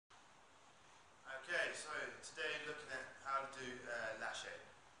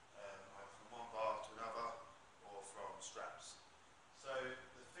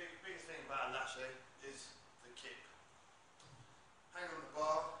Lache is the kick. Hang on the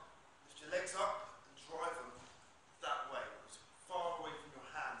bar, lift your legs up and drive them that way, as far away from your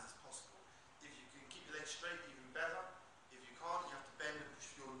hands as possible. If you can keep your legs straight, even better. If you can't, you have to bend and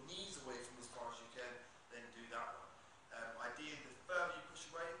push your knees away from as far as you can, then do that one. Ideally, the further you push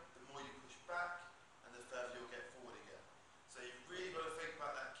away, the more you push back, and the further you'll get forward again. So you've really got to think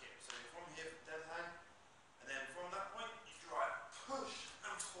about that kick. So from here, dead hang, and then from that point, you drive, push,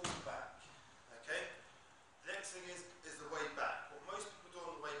 and pull back. Okay? The next thing is the way back. What most people do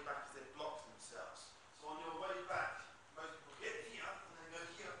on the way back is they block themselves. So on your way back, most people get here, and then go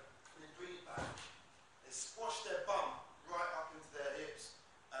here, and then bring it back. They squash their bum right up into their hips,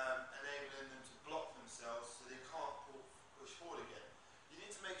 enabling them to block themselves so they can't push forward again. You need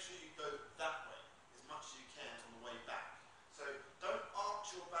to make sure you go that way as much as you can on the way back. So don't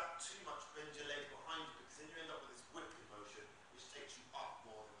arch your back too much, bend your leg behind you, because then you end up with this whipping motion which takes you up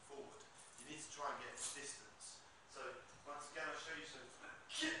more than forward. You need to try and get this distance. So once again I'll show you, so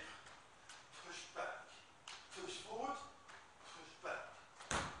kick, push back, push forward, push back.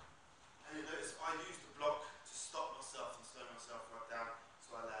 And you notice I use the block to stop myself and slow myself right down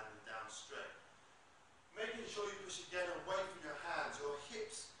so I landed down straight. Making sure you push again away from your hands. Your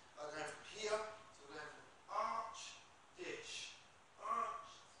hips are going from here, so we're going from arch, dish, arch,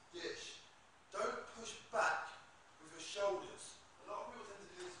 dish. Don't push back with your shoulders. A lot of people tend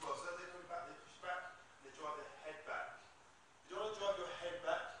to do this as well. So as they come back, they push back and they drive their head back. You don't want to drive your head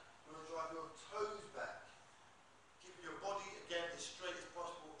back, you want to drive your toes back. Keeping your body again as straight as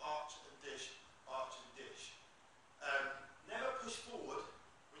possible, arch and dish, arch and dish. Never push forward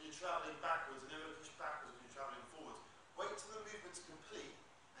when you're travelling backwards, and never push backwards when you're travelling forwards. Wait till the movement's complete,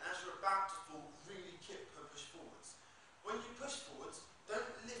 and as you're about to fall, really kick and push forwards. When you push forwards,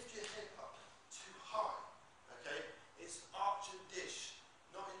 don't lift your head up too high, okay? It's arch and dish,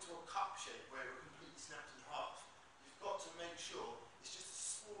 not into a cup shape where you're completely snapped in half. You've got to make sure it's just a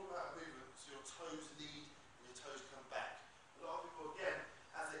small amount of movement so your toes lead and your toes come back. A lot of people, again,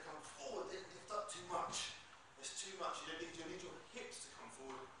 as they come forward, they lift up too much. It's too much. You need your hips to come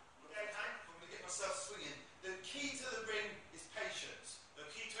forward. Okay, I'm going to get myself swinging. The key to the ring is patience. The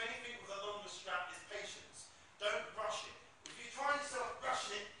key to anything with a longer strap is patience. Don't rush it. If you find yourself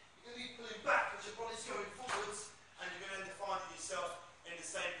rushing it, you're going to be pulling back as your body's going forwards, and you're going to end up finding yourself in the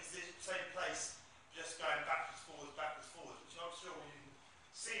same position, same place, just going backwards, forwards, which I'm sure you've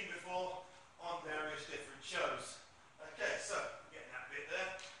seen before on various different shows. Okay, so I'm getting that bit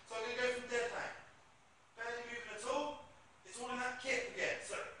there. So I'm going to go from dead hang. Barely moving at all. It's all in that kick again.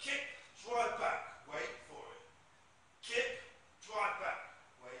 So kick, drive back, wait for it. Kick, drive back,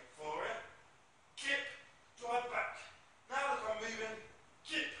 wait for it. Kick, drive back. Now look, I'm moving.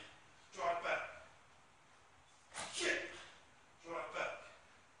 Kick, drive back. Kick, drive back.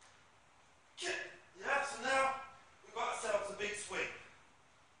 Kick. Yeah, so now we've got ourselves a big swing.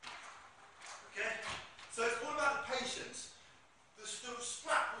 Okay? So it's all about the patience. The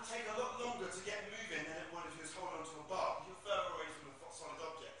strap will take a lot longer to get moving than it would if you was holding onto a bar, because you're further away from a solid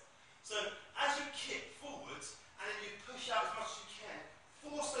object. So as you kick forwards and then you push out as much as you can,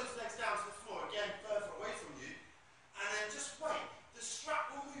 force those legs down to the floor, again further away from you, and then just wait. The strap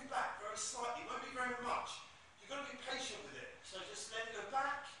will move back very slightly, it won't be very much. You've got to be patient with it. So just let it go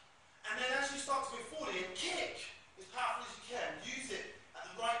back, and then as you start to move forward again, kick as powerful as you can. Use it at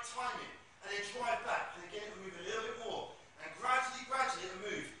the right timing, and then drive back, and again it will move a little bit more. And gradually it will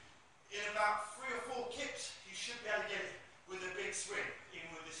move. In about 3 or 4 kicks, you should be able to get it with a big swing, even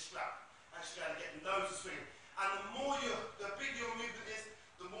with this strap. And you should be able to get loads of swing. And the bigger your movement is,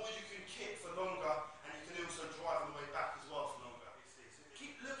 the more you can kick for longer, and you can also drive on the way back as well for longer. So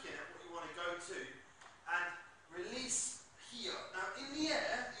keep looking at what you want to go to, and release here. Now in the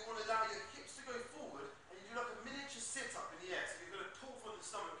air, you want to allow your hips to go forward, and you do like a miniature sit-up in the air. So you're going to pull from the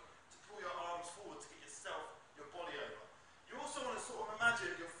stomach to pull your arms forward to get yourself, your body over. You also want to sort of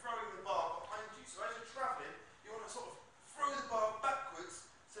imagine your